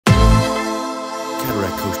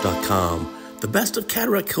CataractCoach.com, the Best of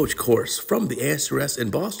Cataract Coach course from the ASCRS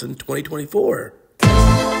in Boston 2024.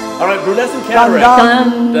 All right, brunescent cataract.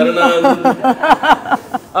 Dun, dun. Dun, dun,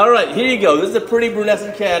 dun. All right, here you go. This is a pretty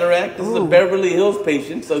brunescent cataract. This is a Beverly Hills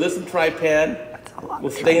patient, so there's some trypan.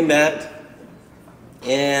 We'll stain that.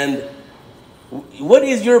 And what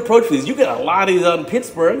is your approach for these? You got a lot of these out in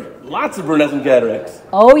Pittsburgh. Lots of brunescent cataracts.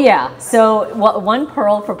 Oh yeah. So one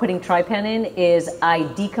pearl for putting trypan in is I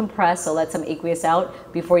decompress, so let some aqueous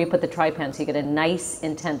out before you put the trypan, so you get a nice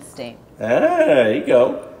intense stain. Ah, there you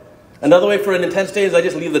go. Another way for an intense stain is I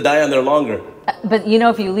just leave the dye on there longer. But you know,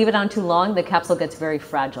 if you leave it on too long, the capsule gets very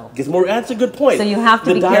fragile. Gets more. That's a good point. So you have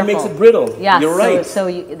to be careful. The dye makes it brittle. Yeah, you're right.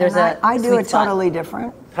 There's I do it totally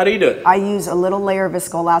different. How do you do it? I use a little layer of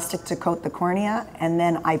viscoelastic to coat the cornea, and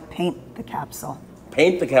then I paint the capsule.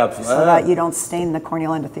 Paint the capsule. So that you don't stain the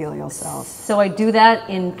corneal endothelial cells. So I do that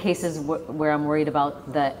in cases where I'm worried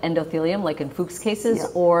about the endothelium, like in Fuchs cases,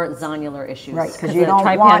 or zonular issues. Right, because you don't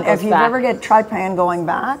want, if you ever get trypan going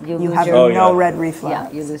back, you have no red reflex. Yeah,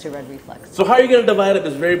 you lose your red reflex. So how are you going to divide up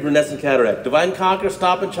this very brunescent cataract? Divide and conquer,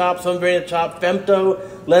 stop and chop, some variant of chop, femto,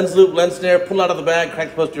 lens loop, lens snare, pull out of the bag,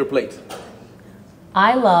 crack the posterior plate.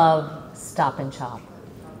 I love stop and chop.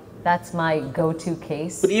 That's my go-to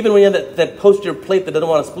case. But even when you have that posterior plate that doesn't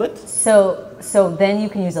want to split? So then you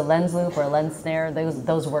can use a lens loop or a lens snare.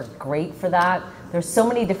 Those work great for that. There's so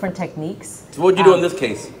many different techniques. So what would you do in this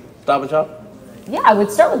case? Stop and chop? Yeah, I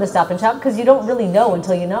would start with the stop and chop because you don't really know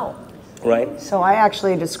until you know. Right. So I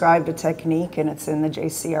actually described a technique, and it's in the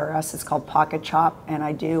JCRS. It's called pocket chop, and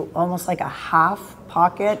I do almost like a half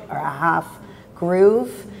pocket or a half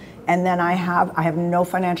groove. And then I have no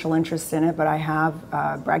financial interest in it, but I have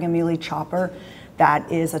a Braga-Mele chopper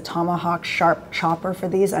that is a tomahawk sharp chopper for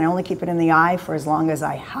these. And I only keep it in the eye for as long as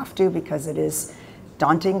I have to because it is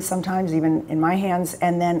daunting sometimes, even in my hands.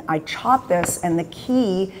 And then I chop this, and the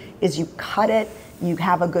key is you cut it, you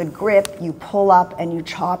have a good grip, you pull up and you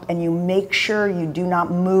chop, and you make sure you do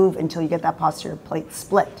not move until you get that posterior plate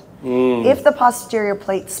split. If the posterior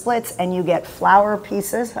plate splits and you get flower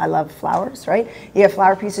pieces, I love flowers, right? You get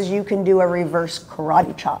flower pieces, you can do a reverse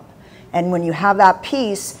karate chop. And when you have that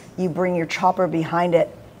piece, you bring your chopper behind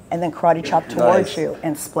it and then karate chop towards you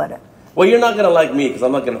and split it. Well, you're not going to like me because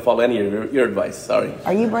I'm not going to follow any of your advice. Sorry.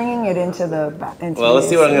 Are you bringing it into the... Well, let's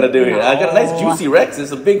see what I'm going to do here. I got a nice juicy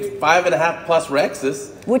rexus, a big 5.5 plus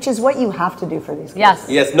rexus. Which is what you have to do for these cases. Yes.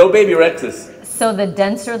 Yes, no baby rexus. So the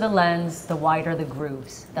denser the lens, the wider the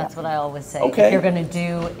grooves. That's what I always say. Okay. If you're going to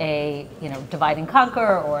do a, divide and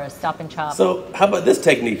conquer or a stop and chop. So how about this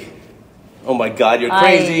technique? Oh my God, you're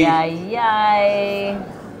crazy.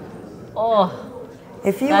 Oh.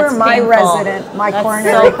 If you were my resident, my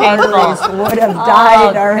coronary arteries would have Oh,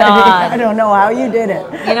 died already. God. I don't know how you did it.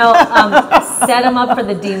 Set them up for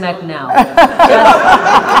the DMEC now. Just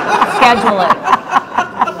schedule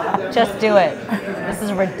it. Just do it. This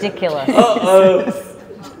is ridiculous.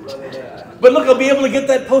 But look, I'll be able to get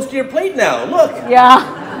that posterior plate now. Look.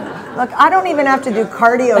 Yeah. Look, I don't even have to do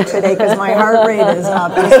cardio today because my heart rate is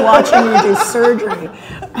up. Just watching you do surgery.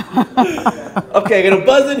 Okay, I'm gonna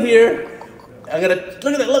buzz in here. I'm gonna look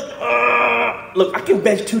at that. Look, I can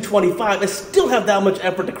bench 225. I still have that much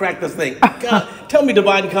effort to crack this thing. God, tell me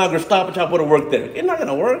divide and conquer, stop and chop would have worked there. It's not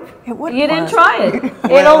gonna work. It would. You didn't try it.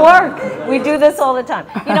 It'll work. We do this all the time.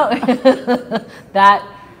 That.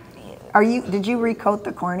 Did you recoat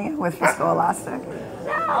the cornea with viscoelastic?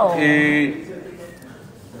 No.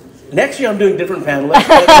 Next year I'm doing different panelists.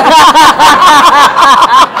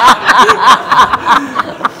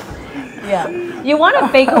 Yeah. You want to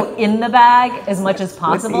phaco in the bag as much as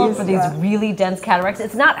possible for these really dense cataracts.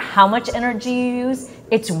 It's not how much energy you use,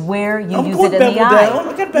 it's where you use it in the eye.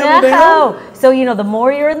 I got bevel down. So, the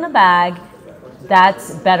more you're in the bag,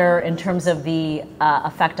 that's better in terms of the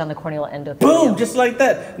effect on the corneal endothelium. Boom, just like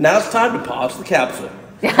that. Now it's time to polish the capsule.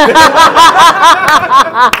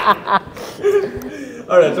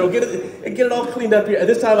 All right, so get it all cleaned up here. At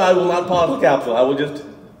this time, I will not polish the capsule. I will just,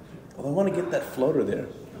 I want to get that floater there.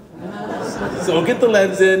 So we'll get the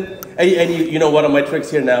lens in, and you know one of my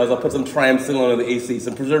tricks here now is I'll put some triamcinolone in the AC,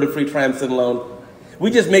 some preservative-free triamcinolone.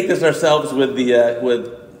 We just make this ourselves with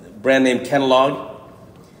the brand name Kenalog.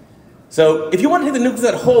 So if you want to hit the nucleus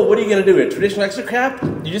of that hole, what are you going to do? A traditional extra cap?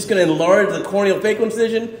 You're just going to enlarge the corneal phaco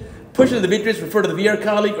incision, push it to the vitreous, refer to the VR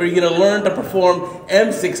colleague, or you're going to learn to perform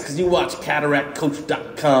M6 because you watch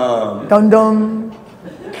CataractCoach.com. Dum dum.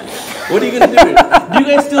 What are you going to do? Do you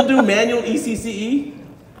guys still do manual ECCE?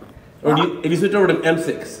 Or have you switched over to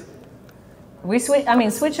M6?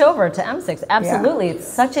 Switch over to M6. Absolutely. Yeah. It's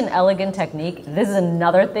such an elegant technique. This is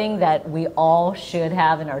another thing that we all should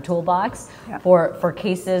have in our toolbox for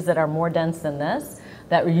cases that are more dense than this.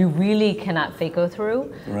 that you really cannot phaco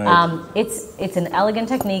through. Right. It's an elegant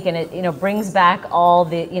technique, and it brings back all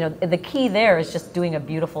the the key there is just doing a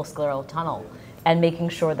beautiful scleral tunnel and making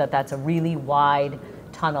sure that that's a really wide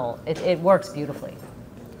tunnel. It works beautifully.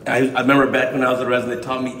 I remember back when I was a resident, they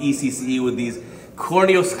taught me ECCE with these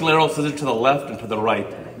corneoscleral scissors to the left and to the right.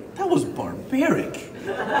 That was barbaric.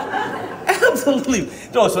 Absolutely.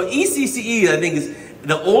 No, so ECCE, I think, is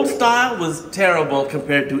the old style was terrible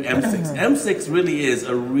compared to M6. M6 really is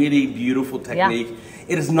a really beautiful technique. Yeah.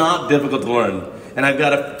 It is not difficult to learn. And I've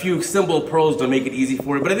got a few simple pearls to make it easy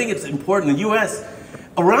for you. But I think it's important. In the US,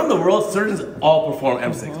 around the world, surgeons all perform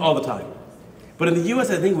M6 all the time. But in the US,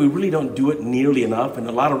 I think we really don't do it nearly enough. And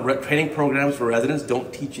a lot of training programs for residents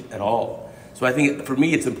don't teach it at all. So I think for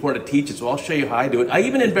me, it's important to teach it. So I'll show you how I do it.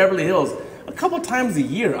 Even in Beverly Hills, a couple times a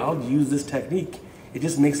year, I'll use this technique. It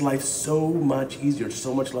just makes life so much easier,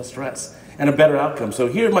 so much less stress, and a better outcome. So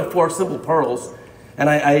here are my 4 simple pearls, and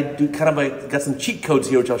I do kind of like, got some cheat codes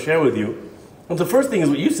here, which I'll share with you. And the first thing is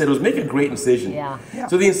what you said, was make a great incision. Yeah.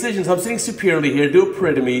 So the incision, so I'm sitting superiorly here, do a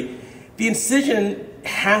peritomy. The incision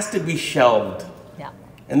has to be shelved. Yeah.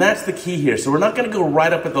 And that's the key here. So we're not gonna go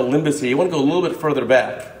right up at the limbus here. You wanna go a little bit further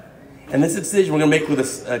back. And this incision we're gonna make with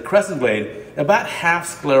a crescent blade, about half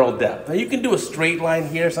scleral depth. Now you can do a straight line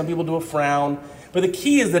here, some people do a frown, but the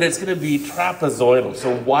key is that it's going to be trapezoidal,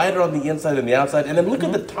 so wider on the inside than the outside. And then look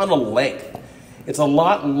at the tunnel length. It's a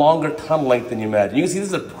lot longer tunnel length than you imagine. You can see this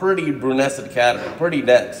is a pretty brunescent cataract, pretty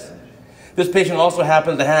dense. This patient also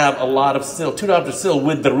happens to have a lot of sill, 2 diopter sill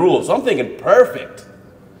with the rule. So I'm thinking perfect.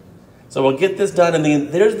 So we'll get this done,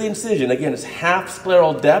 and there's the incision. Again, it's half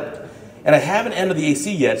scleral depth, and I haven't entered the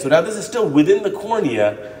AC yet. So now this is still within the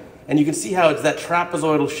cornea, and you can see how it's that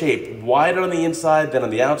trapezoidal shape, wider on the inside than on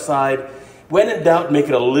the outside. When in doubt, make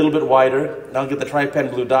it a little bit wider. And I'll get the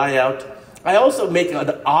Trypan blue dye out. I also make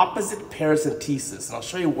an opposite paracentesis, and I'll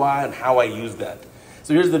show you why and how I use that.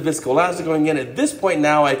 So here's the viscoelastic going in. At this point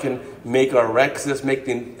now, I can make our rhexis, make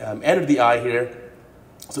the end of the eye here.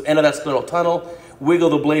 So end of that scleral tunnel, wiggle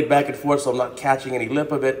the blade back and forth so I'm not catching any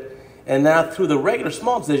lip of it. And now through the regular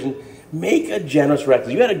small incision, make a generous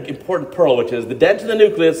rhexis. You had an important pearl, which is the denser the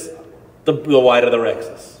nucleus, the wider the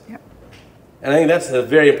rhexis. Yep. And I think that's a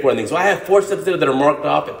very important thing. So I have 4 steps there that are marked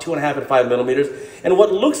off at 2.5 and 5 millimeters. And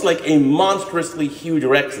what looks like a monstrously huge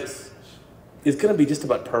rhexis is going to be just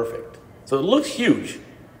about perfect. So it looks huge,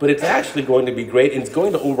 but it's actually going to be great, and it's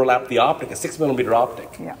going to overlap the optic, a 6 millimeter optic.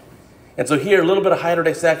 Yeah. And so here, a little bit of hydro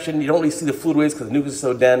dissection. You don't really see the fluid waves because the nucleus is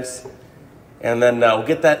so dense. And then we'll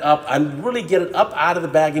get that up. I'm really get it up out of the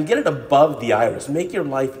bag and get it above the iris. Make your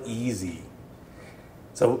life easy.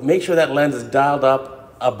 So make sure that lens is dialed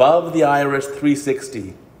up above the iris,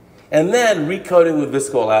 360. And then recoating with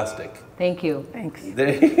viscoelastic. Thank you. Thanks.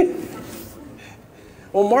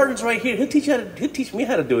 Well, Martin's right here. He'll teach me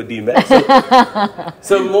how to do a DMET.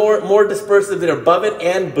 So more dispersive there above it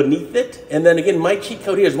and beneath it. And then again, my cheat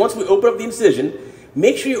code here is once we open up the incision,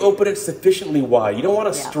 make sure you open it sufficiently wide. You don't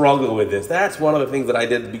want to struggle with this. That's one of the things that I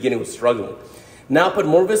did at the beginning was struggling. Now put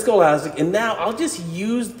more viscoelastic, and now I'll just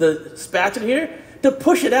use the spatula here to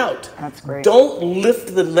push it out. That's great. Don't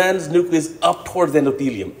lift the lens nucleus up towards the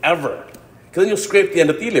endothelium, ever. Because then you'll scrape the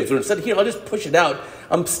endothelium. So instead here, I'll just push it out.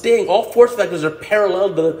 I'm staying, all force vectors are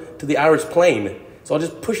parallel to the iris plane. So I'll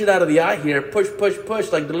just push it out of the eye here, push, push,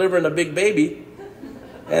 push, like delivering a big baby.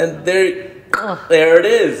 And there it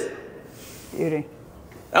is. Beauty.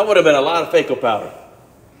 That would have been a lot of phaco powder.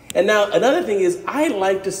 And now another thing is, I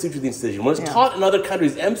like to suture the incision. When it's taught in other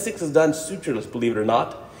countries, M6 is done sutureless, believe it or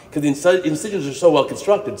not, because the incisions are so well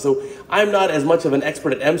constructed. So I'm not as much of an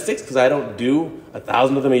expert at M6 because I don't do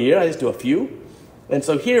 1,000 of them a year. I just do a few. And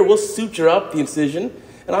so here we'll suture up the incision,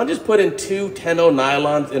 and I'll just put in 2 10-0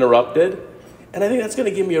 nylons interrupted. And I think that's going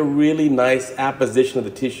to give me a really nice apposition of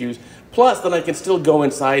the tissues. Plus, then I can still go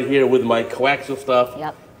inside here with my coaxial stuff.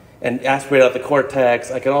 Yep. And aspirate out the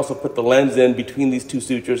cortex. I can also put the lens in between these 2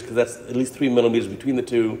 sutures because that's at least 3 millimeters between the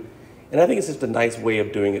 2. And I think it's just a nice way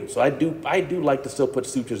of doing it. So I do like to still put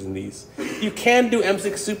sutures in these. You can do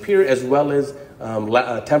M6 superior as well as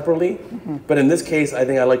temporally, but in this case, I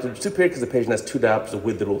think I like to do superior because the patient has 2 diopters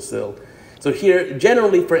with the dual sill. So here,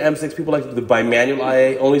 generally for M6, people like to do the bimanual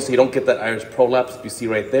IA only so you don't get that iris prolapse you see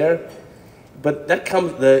right there. But that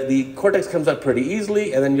comes, the cortex comes out pretty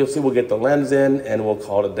easily, and then you'll see we'll get the lens in, and we'll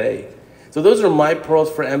call it a day. So those are my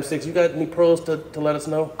pearls for M6. You got any pearls to let us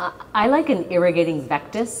know? I like an irrigating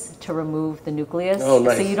vectis to remove the nucleus. Oh,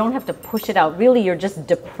 nice. So you don't have to push it out. Really, you're just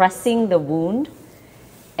depressing the wound,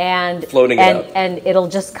 and floating it out. And it'll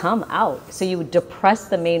just come out. So you depress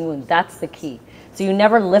the main wound. That's the key. So you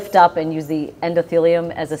never lift up and use the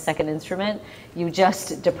endothelium as a second instrument. You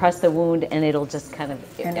just depress the wound and it'll just kind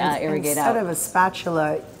of irrigate out. Instead of a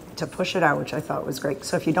spatula to push it out, which I thought was great.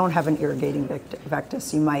 So if you don't have an irrigating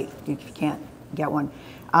vectus, you can't get one.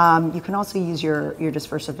 You can also use your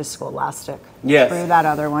dispersive viscoelastic. Yes. Through that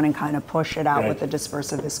other one and kind of push it out with the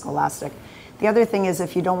dispersive viscoelastic. The other thing is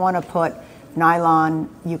if you don't want to put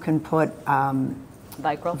nylon, you can put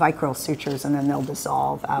Vicryl sutures and then they'll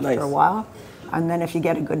dissolve after a while. And then if you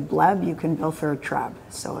get a good bleb, you can bill for a trab.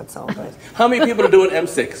 So it's all good. How many people are doing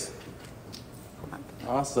M6?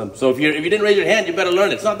 Awesome. So if you didn't raise your hand, you better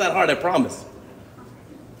learn it. It's not that hard, I promise.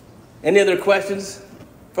 Any other questions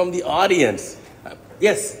from the audience?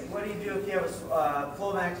 Yes? What do you do if you have a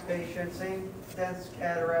Flomax patient, same dense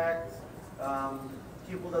cataract,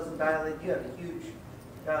 pupil doesn't dilate, you have a huge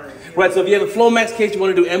dilate? Right, so if you have a Flomax case, you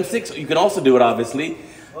want to do M6, you can also do it, obviously.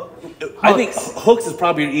 I think hooks is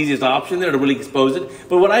probably your easiest option there to really expose it.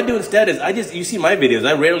 But what I do instead is you see my videos,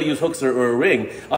 I rarely use hooks or a ring.